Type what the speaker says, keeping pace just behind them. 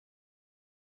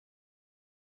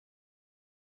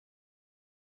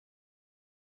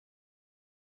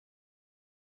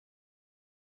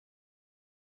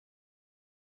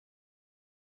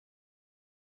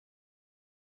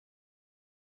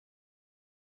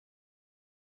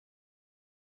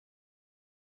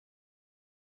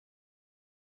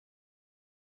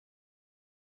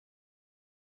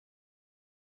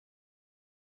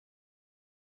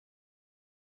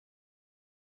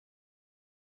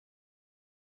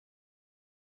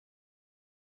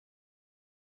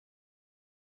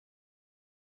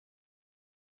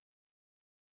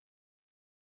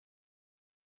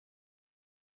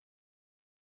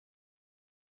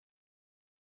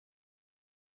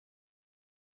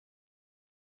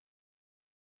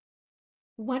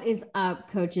What is up,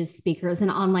 coaches, speakers,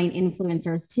 and online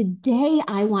influencers? Today,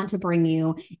 I want to bring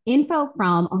you info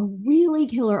from a really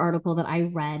killer article that I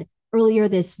read earlier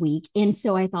this week. And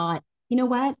so I thought, you know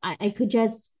what? I could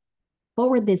just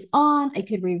forward this on, I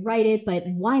could rewrite it, but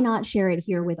why not share it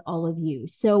here with all of you?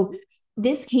 So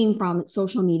this came from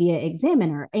Social Media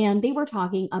Examiner, and they were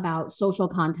talking about social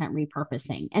content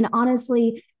repurposing. And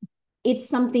honestly, it's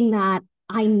something that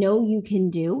I know you can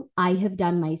do. I have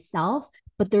done myself,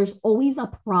 but there's always a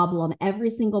problem.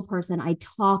 Every single person I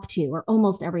talk to, or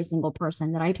almost every single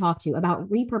person that I talk to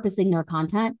about repurposing their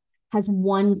content, has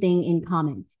one thing in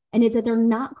common. And it's that they're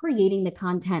not creating the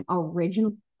content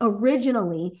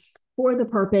originally for the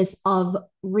purpose of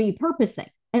repurposing.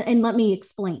 And let me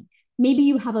explain. Maybe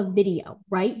you have a video,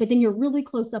 right? But then you're really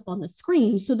close up on the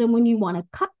screen. So then when you want to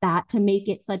cut that to make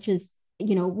it such as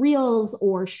reels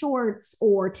or shorts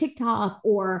or TikTok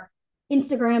or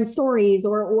Instagram stories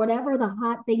or whatever the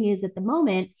hot thing is at the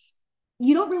moment,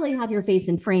 you don't really have your face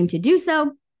in frame to do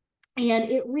so.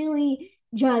 And it really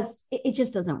it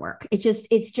just doesn't work. It's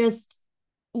just,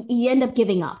 you end up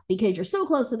giving up because you're so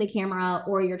close to the camera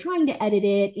or you're trying to edit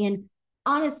it. And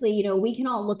honestly, we can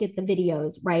all look at the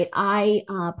videos, right? I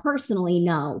personally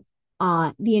know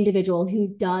the individual who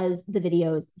does the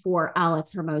videos for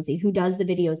Alex Hermosi, who does the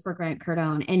videos for Grant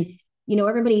Cardone. And,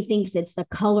 everybody thinks it's the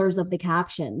colors of the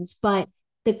captions, but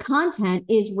the content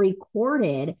is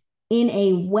recorded in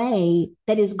a way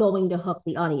that is going to hook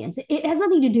the audience. It has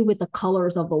nothing to do with the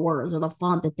colors of the words or the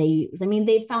font that they use. I mean,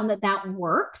 they've found that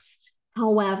works.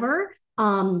 However,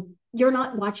 you're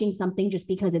not watching something just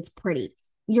because it's pretty.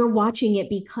 You're watching it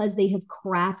because they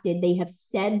have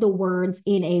said the words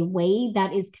in a way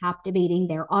that is captivating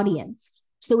their audience.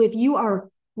 So if you are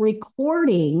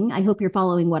recording, I hope you're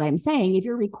following what I'm saying. If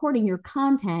you're recording your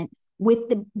content with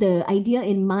the idea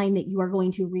in mind that you are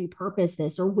going to repurpose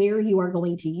this or where you are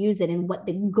going to use it and what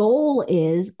the goal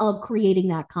is of creating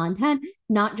that content,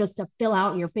 not just to fill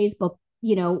out your Facebook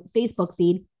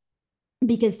feed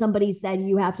because somebody said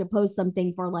you have to post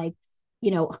something for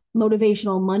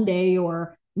motivational Monday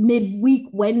or midweek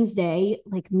Wednesday,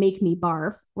 like make me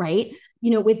barf, right?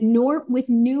 With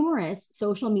numerous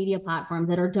social media platforms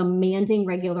that are demanding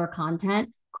regular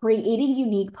content, creating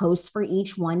unique posts for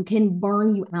each one can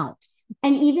burn you out.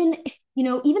 And even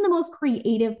the most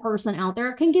creative person out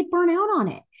there can get burnt out on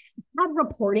it. Add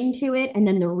reporting to it and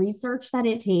then the research that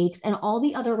it takes and all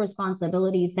the other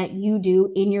responsibilities that you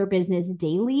do in your business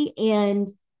daily.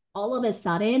 And all of a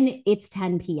sudden it's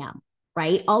 10 p.m.,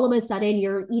 right? All of a sudden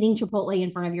you're eating Chipotle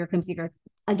in front of your computer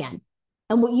again.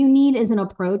 And what you need is an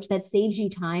approach that saves you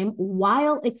time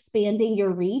while expanding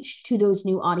your reach to those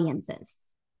new audiences.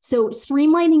 So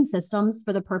streamlining systems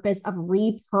for the purpose of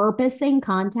repurposing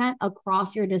content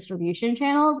across your distribution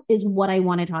channels is what I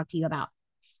want to talk to you about.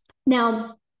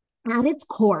 Now, at its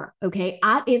core,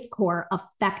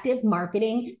 effective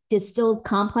marketing distills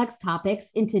complex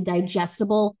topics into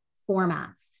digestible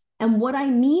formats. And what I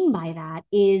mean by that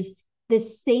is the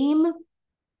same,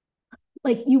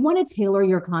 you want to tailor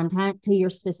your content to your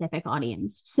specific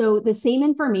audience. So the same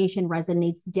information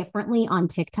resonates differently on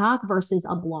TikTok versus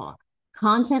a blog.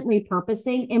 Content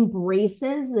repurposing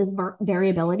embraces this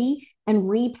variability and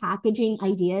repackaging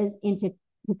ideas to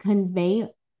convey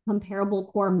comparable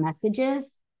core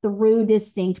messages through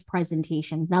distinct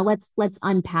presentations. Now let's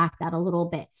unpack that a little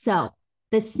bit. So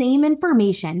the same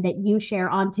information that you share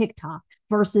on TikTok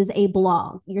versus a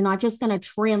blog, you're not just going to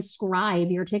transcribe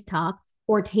your TikTok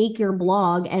or take your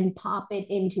blog and pop it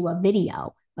into a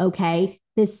video. Okay.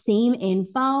 The same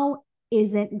info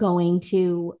isn't going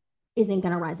to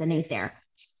resonate there.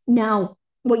 Now,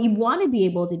 what you want to be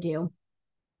able to do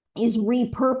is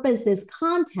repurpose this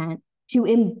content to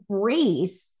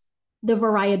embrace the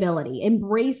variability,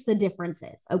 embrace the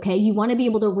differences. Okay. You want to be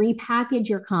able to repackage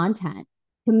your content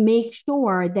to make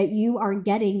sure that you are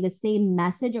getting the same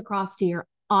message across to your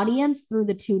audience through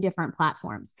the two different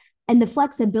platforms. And the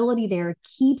flexibility there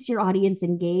keeps your audience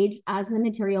engaged as the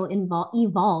material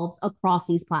evolves across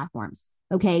these platforms.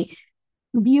 Okay.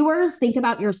 Viewers, think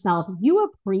about yourself. You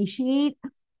appreciate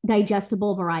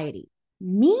digestible variety.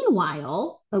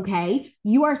 Meanwhile, okay,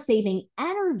 you are saving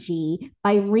energy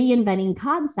by reinventing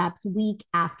concepts week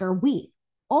after week.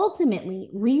 Ultimately,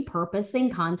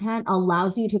 repurposing content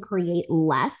allows you to create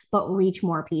less, but reach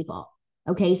more people.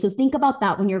 Okay, so think about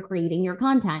that when you're creating your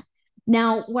content.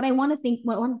 Now, what I want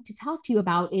to talk to you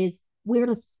about is where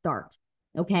to start.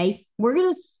 Okay, we're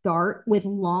going to start with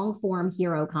long form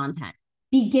hero content.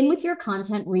 Begin with your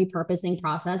content repurposing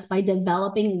process by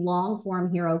developing long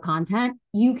form hero content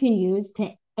you can use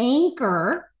to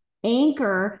anchor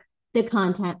the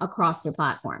content across your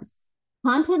platforms.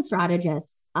 Content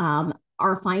strategists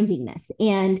are finding this.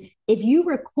 And if you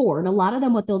record, a lot of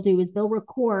them, what they'll do is they'll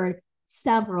record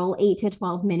several 8 to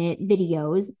 12-minute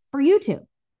videos for YouTube.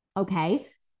 Okay.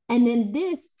 And then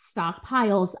this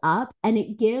stockpiles up and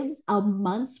it gives a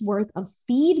month's worth of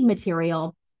feed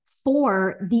material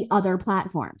for the other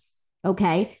platforms.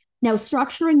 Okay. Now,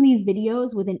 structuring these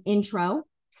videos with an intro,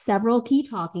 several key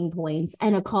talking points,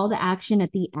 and a call to action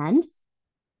at the end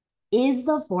is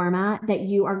the format that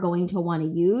you are going to want to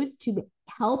use to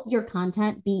help your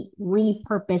content be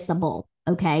repurposable.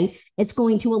 Okay. It's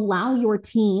going to allow your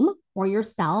team or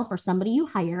yourself or somebody you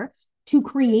hire to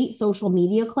create social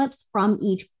media clips from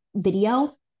each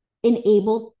video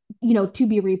enabled, to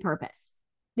be repurposed.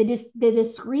 The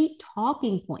discrete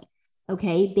talking points,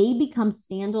 okay, they become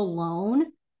standalone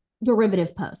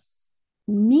derivative posts.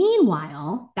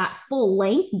 Meanwhile, that full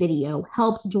length video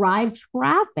helps drive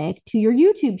traffic to your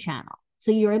YouTube channel.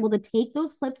 So you're able to take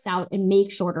those clips out and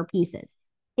make shorter pieces.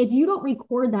 If you don't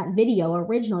record that video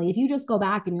originally, if you just go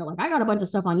back and you're like, I got a bunch of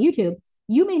stuff on YouTube,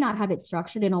 you may not have it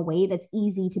structured in a way that's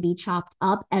easy to be chopped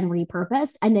up and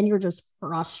repurposed. And then you're just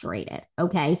frustrated.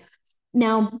 Okay.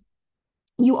 Now,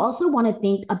 you also want to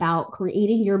think about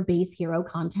creating your base hero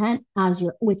content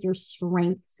with your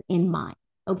strengths in mind.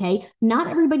 Okay. Not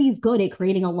everybody's good at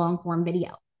creating a long form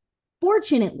video.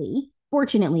 Fortunately,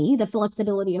 the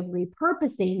flexibility of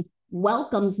repurposing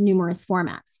welcomes numerous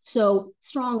formats. So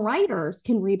strong writers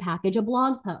can repackage a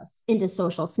blog post into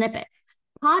social snippets.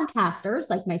 Podcasters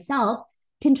like myself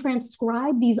can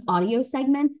transcribe these audio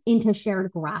segments into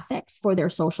shared graphics for their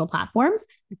social platforms.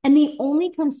 And the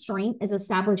only constraint is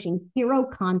establishing hero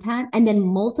content and then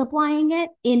multiplying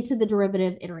it into the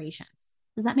derivative iterations.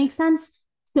 Does that make sense?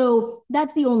 So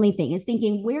that's the only thing, is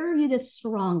thinking, where are you the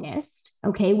strongest?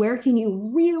 Okay, where can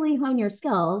you really hone your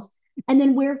skills? And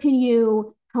then where can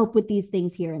you help with these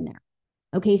things here and there?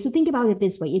 Okay, so think about it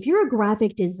this way. If you're a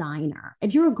graphic designer,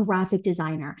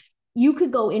 you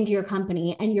could go into your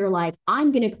company and you're like,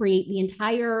 I'm going to create the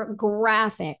entire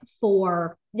graphic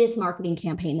for this marketing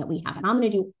campaign that we have. And I'm going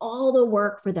to do all the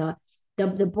work for the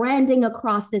branding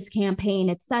across this campaign,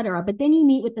 et cetera. But then you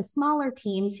meet with the smaller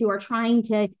teams who are trying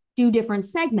to do different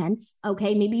segments.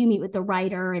 Okay, maybe you meet with the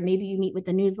writer, and maybe you meet with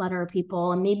the newsletter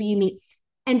people, and maybe you meet.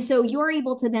 And so you're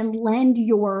able to then lend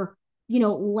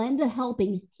a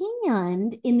helping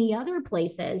hand in the other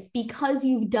places because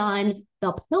you've done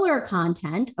the pillar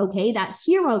content, okay, that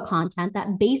hero content,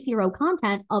 that base hero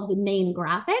content of the main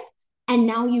graphic. And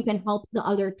now you can help the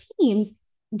other teams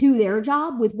do their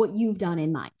job with what you've done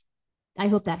in mind. I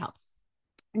hope that helps.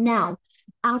 Now,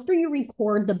 after you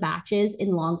record the batches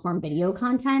in long form video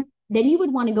content, then you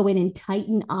would want to go in and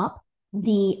tighten up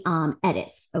the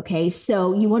edits. Okay,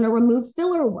 so you want to remove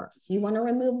filler words, you want to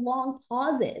remove long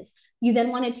pauses, you then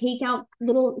want to take out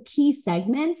little key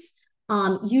segments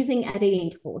using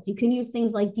editing tools. You can use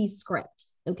things like Descript.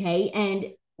 Okay, and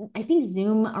I think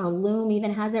Zoom or Loom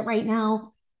even has it right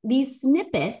now. These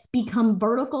snippets become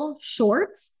vertical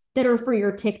shorts that are for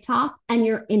your TikTok and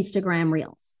your Instagram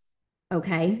reels.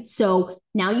 Okay, so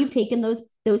now you've taken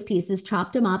those pieces,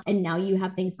 chopped them up, and now you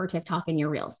have things for TikTok and your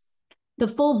reels. The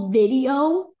full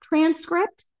video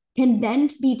transcript can then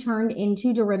be turned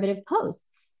into derivative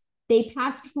posts. They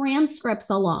pass transcripts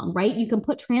along, right? You can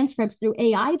put transcripts through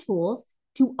AI tools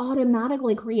to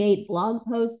automatically create blog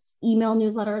posts, email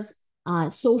newsletters,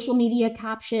 social media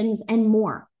captions, and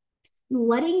more.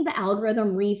 Letting the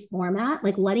algorithm reformat,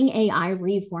 like letting AI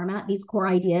reformat these core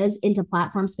ideas into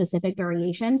platform-specific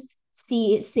variations,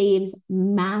 it saves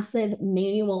massive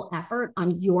manual effort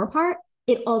on your part.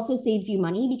 It also saves you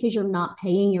money because you're not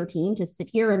paying your team to sit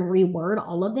here and reword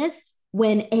all of this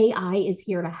when AI is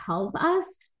here to help us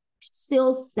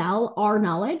still sell our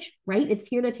knowledge, right? It's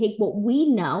here to take what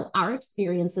we know, our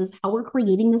experiences, how we're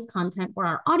creating this content for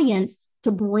our audience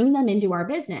to bring them into our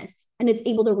business. And it's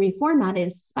able to reformat it,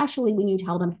 especially when you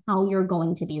tell them how you're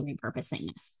going to be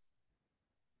repurposing this.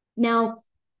 Now,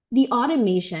 the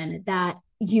automation that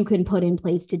you can put in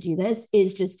place to do this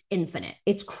is just infinite.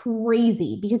 It's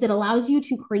crazy because it allows you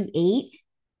to create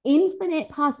infinite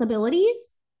possibilities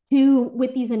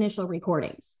with these initial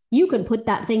recordings. You can put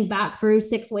that thing back through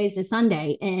 6 ways to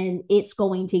Sunday, and it's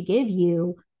going to give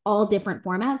you all different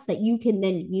formats that you can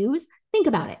then use. Think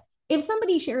about it. If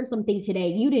somebody shared something today,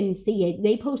 you didn't see it,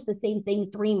 they post the same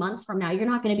thing 3 months from now, you're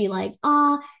not going to be like,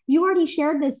 you already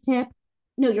shared this tip.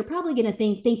 No, you're probably going to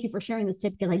think, thank you for sharing this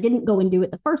tip because I didn't go and do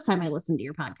it the first time I listened to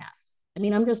your podcast. I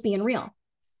mean, I'm just being real.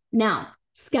 Now,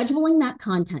 scheduling that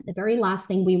content, the very last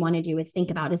thing we want to do is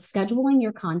think about is scheduling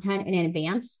your content in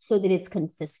advance so that it's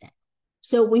consistent.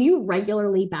 So when you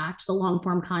regularly batch the long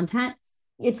form content,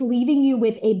 it's leaving you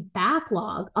with a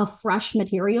backlog of fresh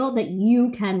material that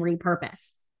you can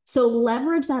repurpose. So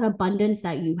leverage that abundance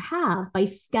that you have by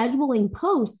scheduling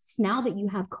posts now that you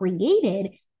have created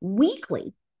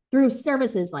weekly through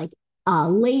services like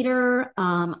Later.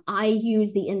 I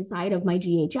use the inside of my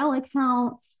GHL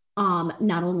account,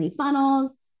 not only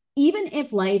funnels, even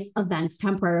if life events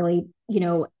temporarily,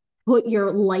 put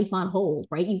your life on hold,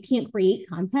 right? You can't create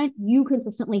content. You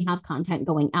consistently have content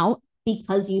going out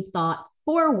because you thought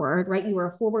forward, right? You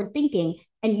were forward thinking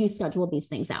and you scheduled these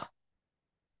things out.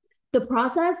 The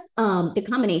process, the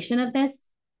combination of this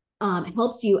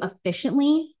helps you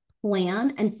efficiently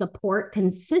plan and support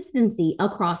consistency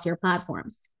across your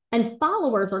platforms. And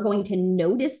followers are going to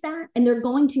notice that and they're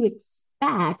going to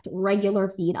expect regular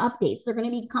feed updates. They're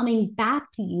going to be coming back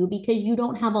to you because you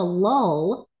don't have a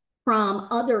lull from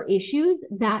other issues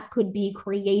that could be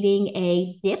creating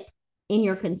a dip in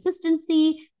your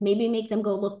consistency. Maybe make them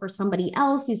go look for somebody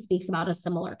else who speaks about a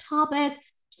similar topic.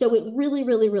 So it really,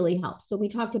 really, really helps. So we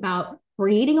talked about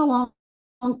creating a long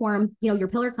form, your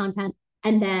pillar content,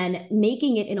 and then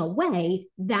making it in a way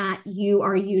that you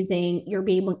are using, you're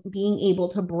being able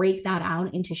to break that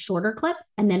out into shorter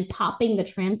clips and then popping the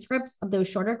transcripts of those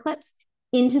shorter clips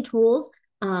into tools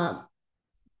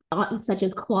such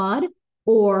as Quad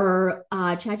or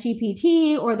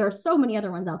ChatGPT, or there's so many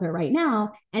other ones out there right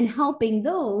now, and helping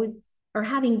those or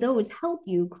having those help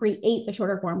you create the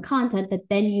shorter form content that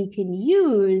then you can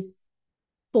use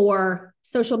for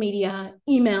social media,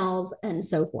 emails, and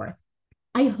so forth.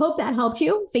 I hope that helped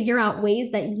you figure out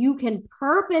ways that you can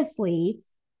purposely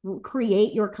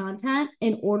create your content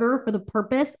in order for the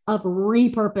purpose of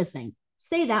repurposing.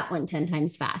 Say that one 10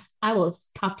 times fast. I will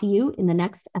talk to you in the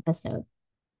next episode.